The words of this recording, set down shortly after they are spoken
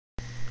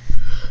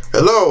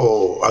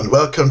Hello and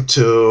welcome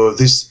to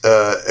this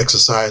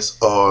exercise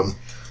on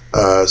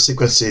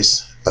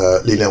sequences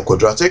linear and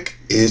quadratic.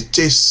 It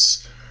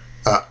is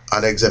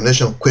an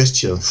examination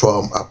question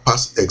from a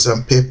past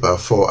exam paper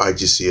for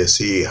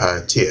iGCSE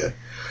higher tier,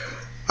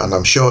 and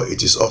I'm sure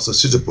it is also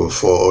suitable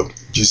for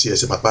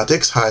GCSE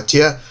mathematics higher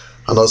tier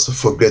and also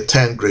for grade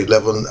 10, grade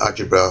 11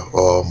 algebra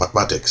or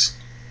mathematics.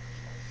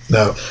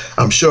 Now,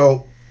 I'm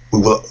sure we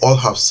will all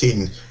have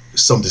seen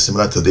something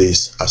similar to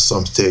this at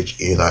some stage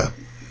in our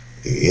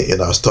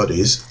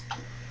studies.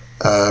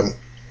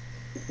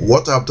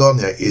 What I've done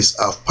here is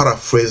I've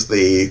paraphrased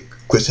the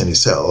question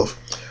itself,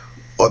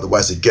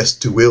 otherwise it gets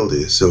too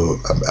wieldy,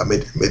 so I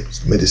made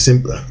it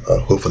simpler,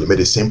 hopefully made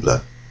it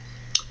simpler.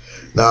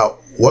 Now,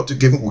 we're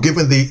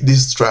given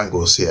these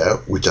triangles here,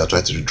 which I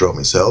tried to draw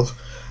myself,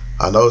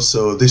 and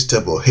also this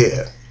table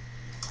here,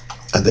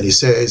 and then it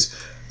says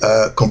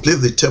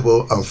complete the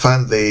table and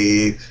find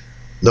the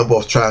number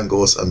of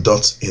triangles and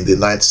dots in the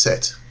 9th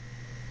set.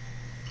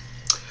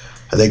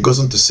 And then it goes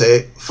on to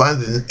say, find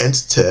the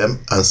nth term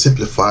and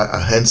simplify,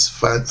 and hence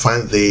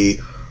find the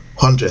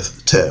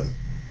 100th term.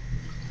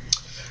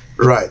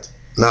 Right,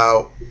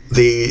 now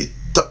the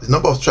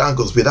number of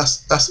triangles, but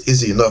that's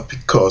easy enough,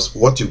 because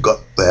what you've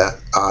got there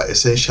are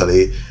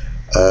essentially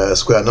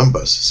square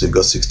numbers. So you've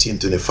got 16,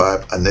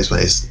 25, and next one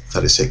is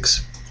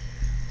 36.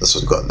 That's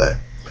what you've got there.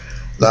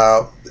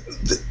 Now,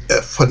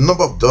 for the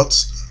number of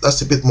dots,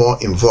 that's a bit more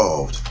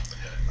involved.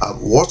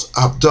 What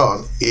I've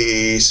done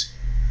is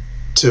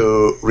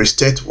to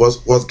restate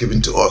what's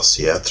given to us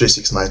here: 3,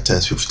 6, 9,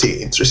 10,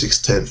 15, 3,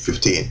 6, 10,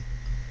 15.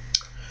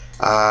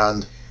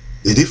 And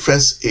the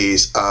difference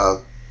is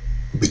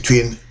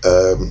between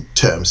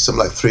terms,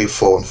 something like 3,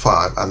 4, and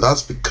 5. And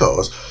that's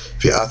because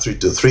if you add 3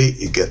 to 3,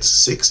 you get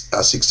 6.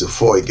 Add 6 to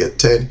 4, you get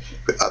 10.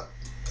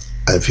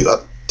 If you add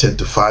 10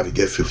 to 5, you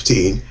get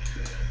 15.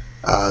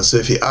 So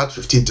if you add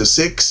 15 to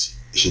 6,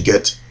 you should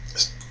get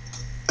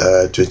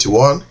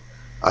 21.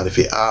 And if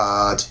you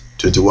add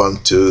 21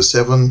 to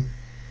 7,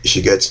 you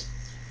should get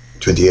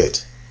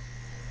 28.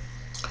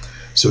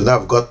 So now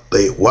we've got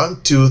the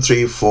 1, 2,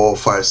 3, 4,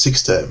 5,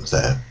 6 terms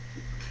there.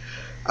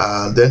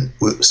 And then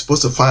we're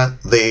supposed to find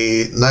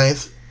the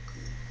 9th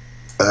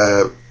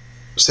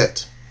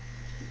set.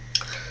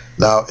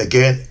 Now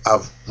again,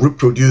 I've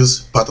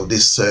reproduced part of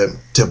this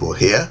table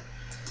here,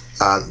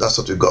 and that's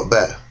what we've got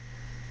there.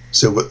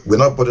 So we're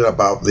not bothered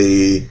about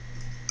the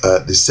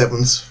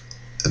 7th,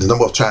 the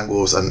number of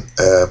triangles, and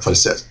for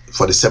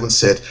the 7th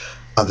set,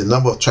 and the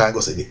number of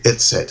triangles in the 8th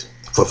set.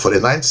 For the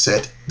 9th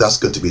set, that's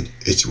going to be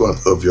 81,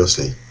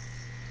 obviously.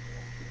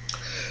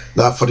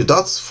 Now for the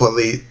dots for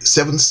the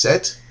 7th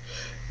set,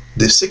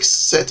 the 6th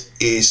set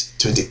is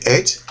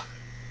 28,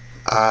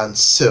 and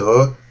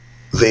so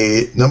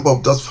the number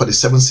of dots for the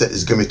 7th set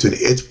is going to be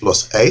 28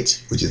 plus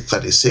 8, which is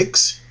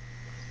 36.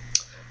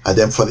 And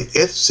then for the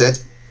 8th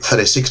set,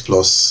 36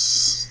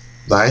 plus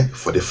 9,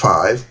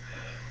 45.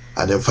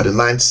 And then for the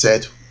 9th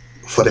set,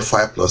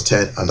 45 plus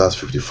 10, and that's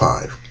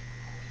 55.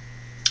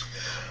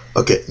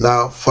 Okay,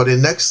 now for the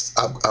next,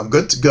 I'm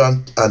going to go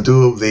and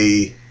do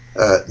the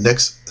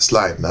next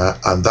slide now,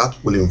 and that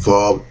will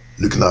involve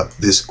looking at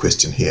this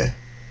question here.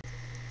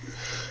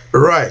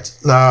 Right,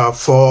 now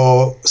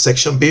for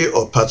section B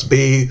or part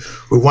B,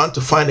 we want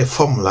to find a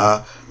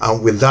formula,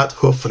 and with that,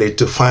 hopefully,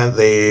 to find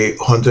the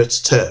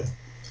 100th term.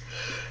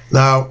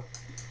 Now,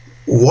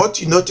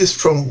 what you notice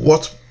from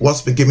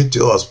what's been given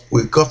to us,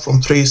 we got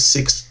from 3,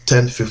 6,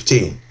 10,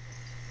 15.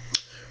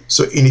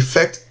 So in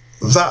effect,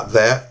 that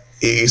there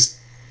is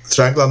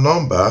triangular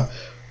number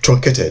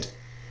truncated,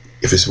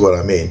 if you see what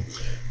I mean,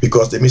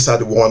 because they miss out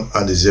the 1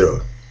 and the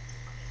 0.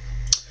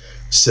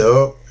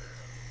 So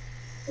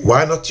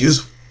why not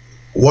use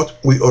what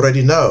we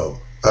already know,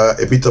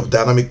 a bit of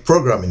dynamic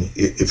programming,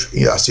 if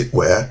as it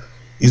were,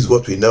 use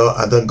what we know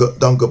and then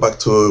don't go back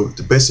to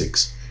the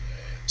basics.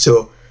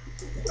 So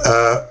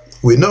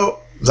we know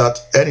that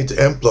n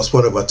into n plus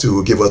 1 over 2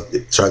 will give us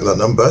triangular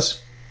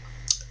numbers,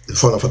 the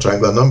formula for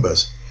triangular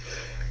numbers.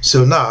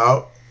 So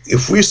now,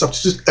 if we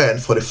substitute n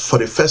for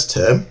the first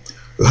term,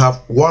 we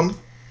have 1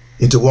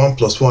 into 1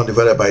 plus 1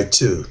 divided by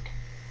 2,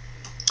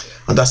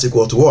 and that's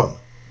equal to 1.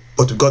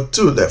 But we've got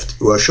 2 left.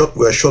 We are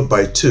short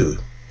by 2.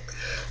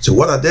 So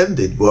what I then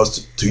did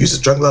was to use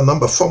the triangular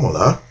number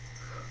formula,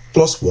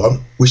 plus 1,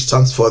 which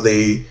stands for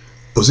the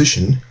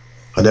position,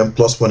 and then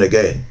plus 1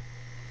 again.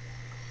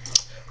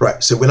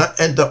 Right, so we now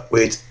end up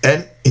with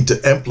n into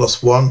n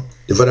plus 1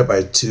 divided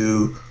by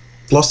 2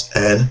 plus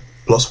n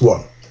plus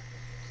 1.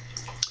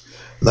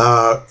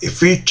 Now,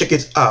 if we check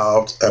it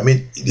out, I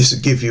mean, this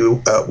will give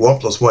you 1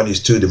 plus 1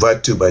 is 2,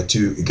 divide 2 by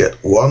 2, you get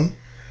 1.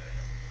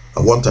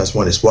 And 1 times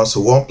 1 is 1,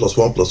 so 1 plus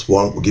 1 plus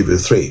 1 will give you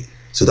 3.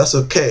 So that's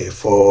okay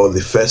for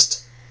the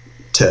first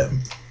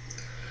term.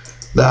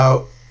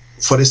 Now,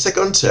 for the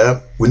second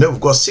term, we know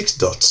we've got 6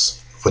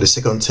 dots for the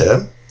second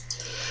term.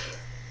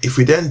 If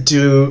we then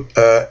do,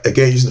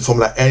 again, using the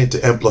formula n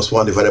into n plus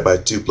 1 divided by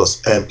 2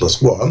 plus n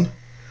plus 1,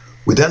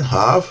 we then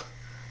have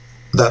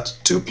that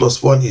 2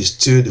 plus 1 is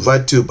 2,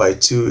 divide 2 by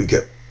 2, you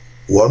get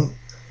 1,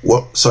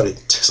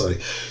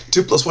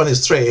 2 plus 1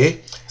 is 3.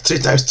 3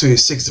 times 2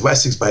 is 6. Divide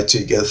 6 by 2,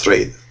 you get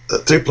 3.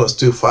 3 plus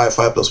 2, 5.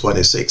 5 plus 1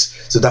 is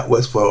 6. So that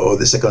works for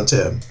the second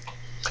term.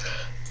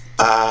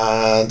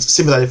 And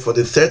similarly for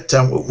the third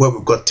term, where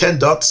we've got 10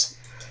 dots,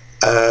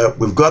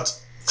 we've got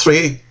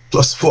 3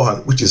 plus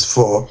 1, which is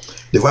 4.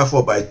 Divide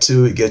 4 by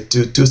 2, you get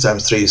 2. 2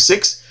 times 3 is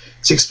 6.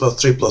 6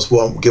 plus 3 plus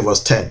 1 will give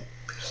us 10.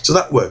 So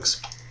that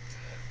works.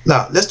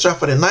 Now, let's try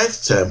for the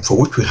ninth term, for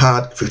which we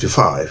had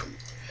 55.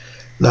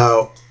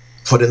 Now,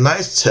 for the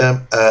ninth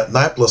term,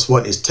 9 plus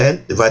 1 is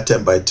 10. Divide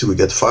 10 by 2, we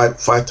get 5.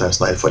 5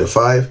 times 9,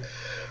 45.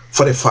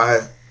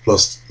 45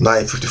 plus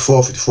 9,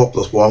 54. 54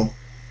 plus 1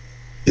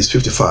 is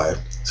 55.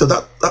 So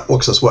that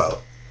works as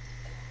well.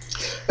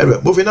 Anyway,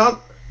 moving on.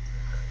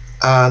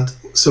 And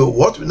so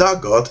what we now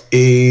got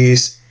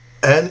is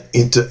n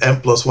into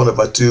n plus 1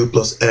 over 2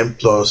 plus n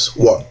plus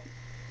 1.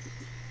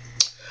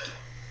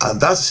 And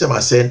that's the same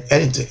as saying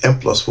n into n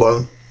plus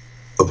 1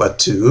 over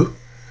 2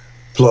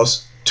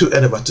 plus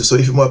 2n over 2. So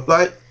if you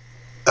multiply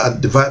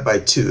and divide by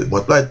 2,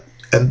 multiply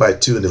n by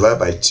 2 and divide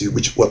by 2,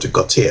 which is what we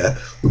got here,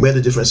 we made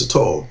a difference at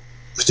all.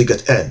 We still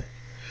get n.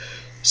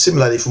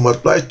 Similarly, if we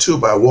multiply 2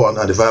 by 1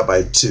 and divide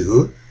by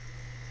 2,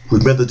 we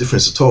made the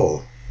difference at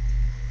all.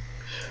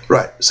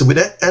 Right, so we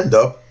then end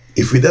up,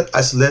 if we then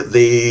isolate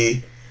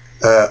the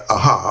a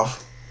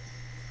half,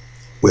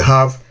 we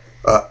have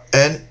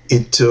n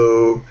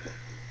into,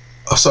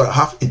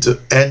 half into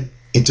n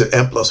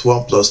plus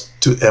 1 plus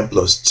 2n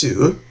plus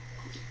 2.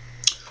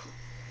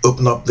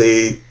 Open up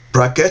the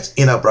bracket,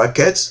 inner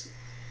brackets,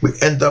 we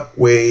end up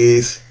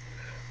with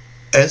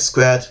n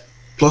squared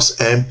plus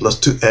n plus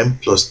 2n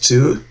plus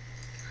 2.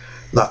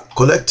 Now,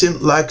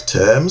 collecting like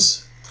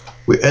terms,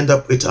 we end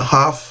up with a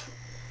half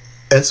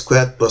n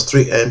squared plus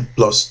 3n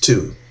plus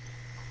 2.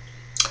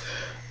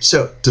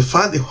 So, to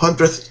find the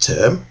 100th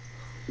term,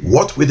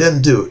 what we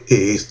then do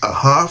is a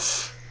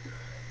half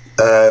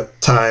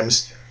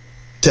times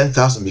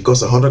 10,000,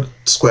 because 100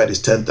 squared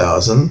is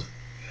 10,000,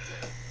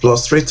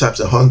 plus 3 times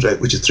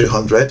 100, which is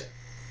 300,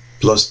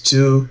 plus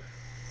 2,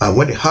 and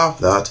when you have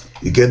that,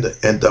 you're going to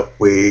end up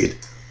with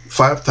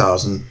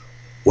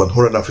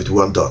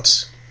 5,151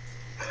 dots.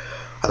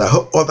 And I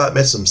hope all that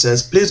made some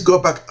sense. Please go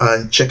back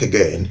and check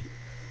again.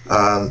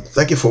 And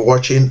thank you for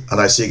watching, and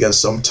I see you again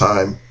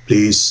sometime.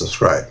 Please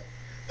subscribe.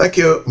 Thank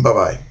you.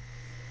 Bye-bye.